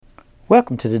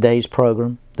Welcome to today's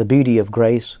program, The Beauty of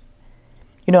Grace.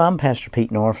 I'm Pastor Pete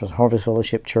North of Harvest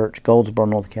Fellowship Church, Goldsboro,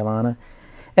 North Carolina.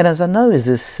 And as I know, as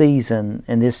this season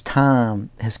and this time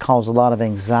has caused a lot of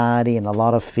anxiety and a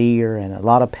lot of fear and a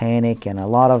lot of panic and a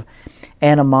lot of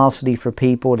animosity for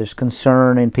people. There's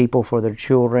concern in people for their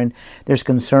children. There's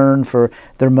concern for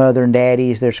their mother and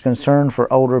daddies. There's concern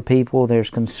for older people. There's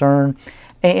concern.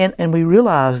 And we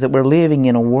realize that we're living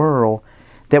in a world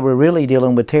that we're really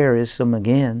dealing with terrorism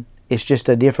again. It's just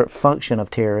a different function of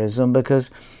terrorism because,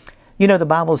 the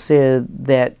Bible said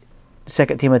that 2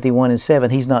 Timothy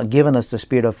 1:7, He's not given us the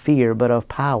spirit of fear, but of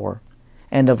power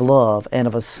and of love and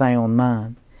of a sound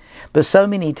mind. But so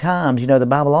many times, the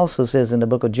Bible also says in the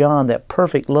book of John that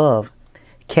perfect love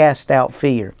casts out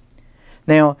fear.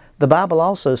 Now, the Bible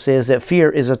also says that fear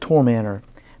is a tormentor.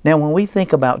 Now, when we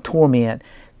think about torment,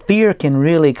 fear can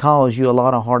really cause you a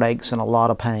lot of heartaches and a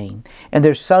lot of pain. And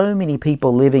there's so many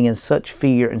people living in such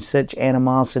fear and such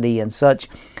animosity and such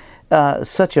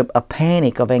a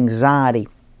panic of anxiety.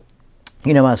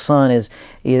 My son is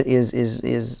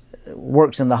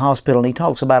works in the hospital, and he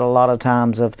talks about a lot of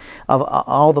times of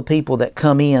all the people that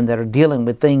come in that are dealing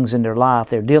with things in their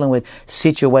life. They're dealing with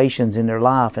situations in their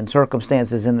life and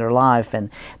circumstances in their life,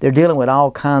 and they're dealing with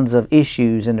all kinds of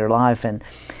issues in their life. And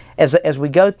as we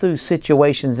go through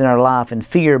situations in our life and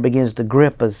fear begins to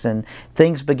grip us and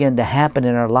things begin to happen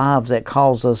in our lives that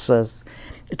cause us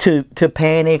to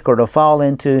panic or to fall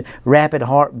into rapid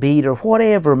heartbeat or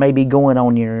whatever may be going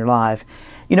on in your life,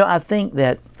 I think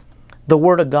that the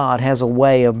Word of God has a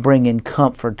way of bringing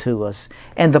comfort to us.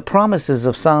 And the promises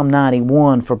of Psalm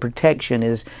 91 for protection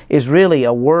is really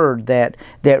a word that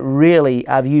really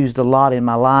I've used a lot in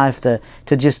my life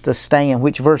to stand,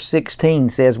 which verse 16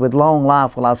 says, "With long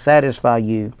life will I satisfy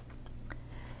you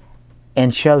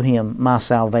and show him my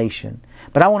salvation."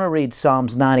 But I want to read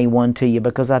Psalms 91 to you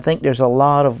because I think there's a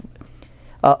lot of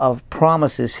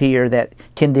promises here that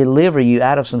can deliver you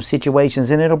out of some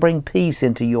situations, and it'll bring peace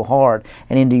into your heart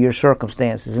and into your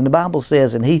circumstances. And the Bible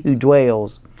says, "And he who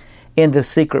dwells in the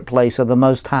secret place of the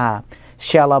Most High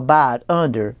shall abide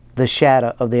under the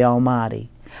shadow of the Almighty.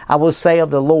 I will say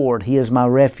of the Lord, He is my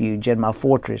refuge and my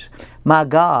fortress. My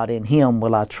God, in Him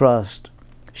will I trust.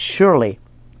 Surely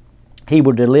He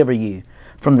will deliver you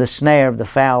from the snare of the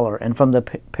fowler and from the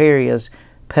perilous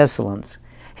pestilence.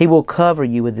 He will cover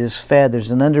you with His feathers,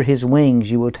 and under His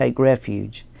wings you will take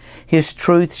refuge. His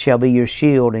truth shall be your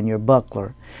shield and your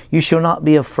buckler. You shall not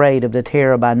be afraid of the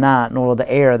terror by night, nor of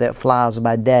the arrow that flies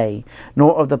by day,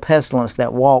 nor of the pestilence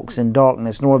that walks in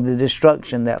darkness, nor of the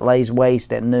destruction that lays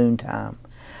waste at noontime.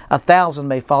 1,000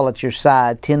 may fall at your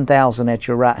side, 10,000 at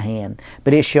your right hand,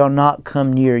 but it shall not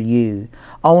come near you.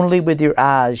 Only with your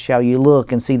eyes shall you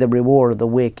look and see the reward of the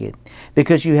wicked,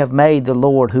 because you have made the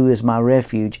Lord, who is my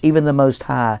refuge, even the Most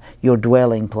High, your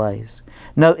dwelling place.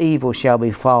 No evil shall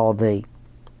befall thee,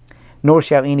 nor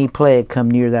shall any plague come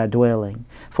near thy dwelling.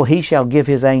 For He shall give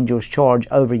His angels charge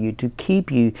over you, to keep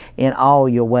you in all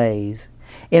your ways.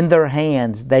 In their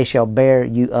hands they shall bear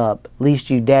you up, lest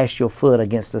you dash your foot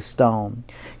against a stone.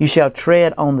 You shall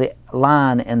tread on the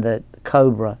lion and the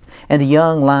cobra, and the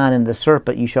young lion and the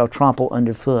serpent you shall trample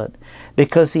underfoot,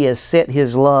 because He has set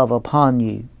His love upon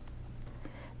you.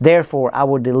 Therefore I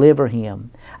will deliver him.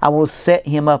 I will set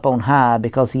him up on high,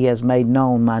 because he has made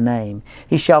known my name.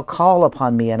 He shall call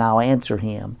upon me, and I will answer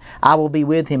him. I will be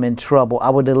with him in trouble. I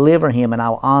will deliver him, and I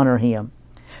will honor him."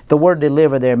 The word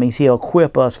deliver there means He'll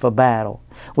equip us for battle.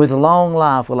 "With long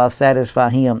life will I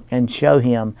satisfy him and show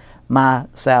him my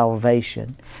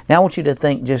salvation." Now I want you to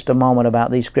think just a moment about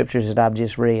these scriptures that I've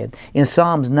just read. In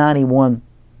Psalms 91:1,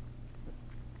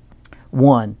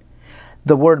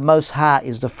 the word Most High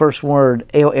is the first word.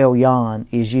 El Elyon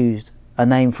is used, a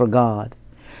name for God.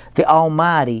 The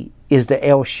Almighty is the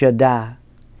El Shaddai.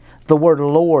 The word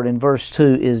Lord in verse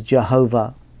 2 is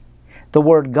Jehovah. The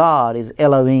word God is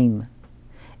Elohim.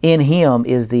 In Him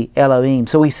is the Elohim.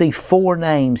 So we see 4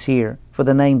 names here for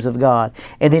the names of God.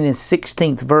 And then in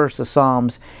 16th verse of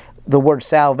Psalms, the word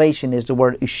salvation is the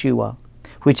word Yeshua,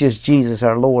 which is Jesus,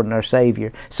 our Lord and our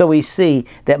Savior. So we see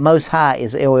that Most High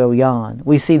is El Elyon.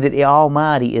 We see that the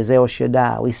Almighty is El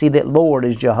Shaddai. We see that Lord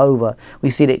is Jehovah.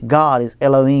 We see that God is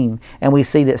Elohim. And we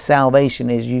see that salvation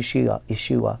is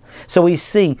Yeshua. So we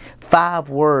see 5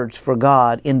 words for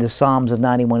God in the Psalms of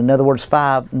 91. In other words,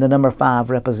 the number 5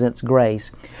 represents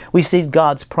grace. We see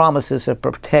God's promises of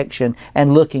protection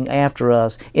and looking after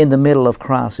us in the middle of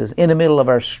crisis, in the middle of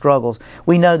our struggles.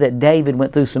 We know that David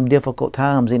went through some difficult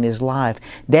times in his life,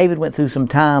 David went through some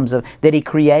times that he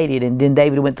created, and then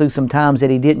David went through some times that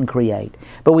he didn't create.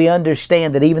 But we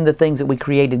understand that even the things that we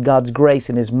created, God's grace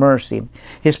and His mercy,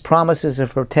 His promises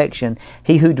of protection,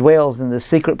 He who dwells in the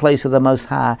secret place of the Most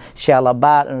High shall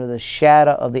abide under the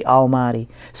shadow of the Almighty.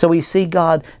 So we see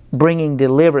God bringing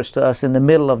deliverance to us in the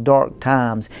middle of dark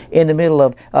times, in the middle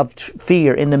of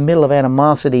fear, in the middle of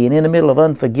animosity, and in the middle of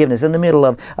unforgiveness, in the middle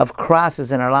of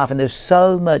crisis in our life. And there's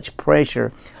so much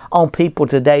pressure on people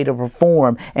today to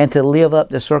perform and to live up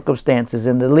to circumstances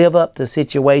and to live up to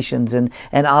situations and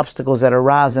obstacles that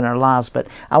arise in our lives. But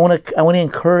I want to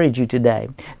encourage you today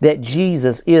that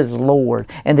Jesus is Lord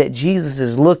and that Jesus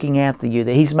is looking after you,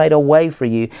 that He's made a way for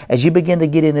you. As you begin to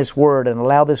get in this Word and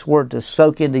allow this Word to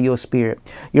soak into your spirit,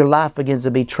 your life begins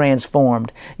to be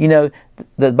transformed. You know,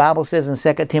 the Bible says in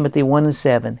 2 Timothy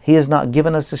 1:7, He has not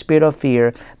given us the spirit of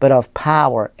fear, but of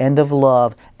power and of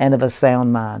love and of a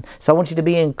sound mind. So I want you to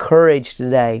be encouraged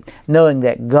today, knowing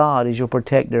that God is your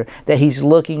protector, that He's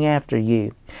looking after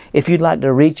you. If you'd like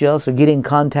to reach us or get in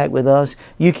contact with us,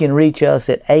 you can reach us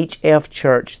at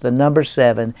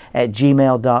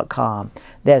hfchurch7@gmail.com.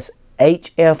 That's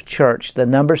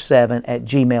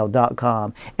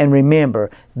hfchurch7@gmail.com. And remember,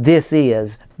 this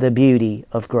is the beauty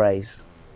of grace.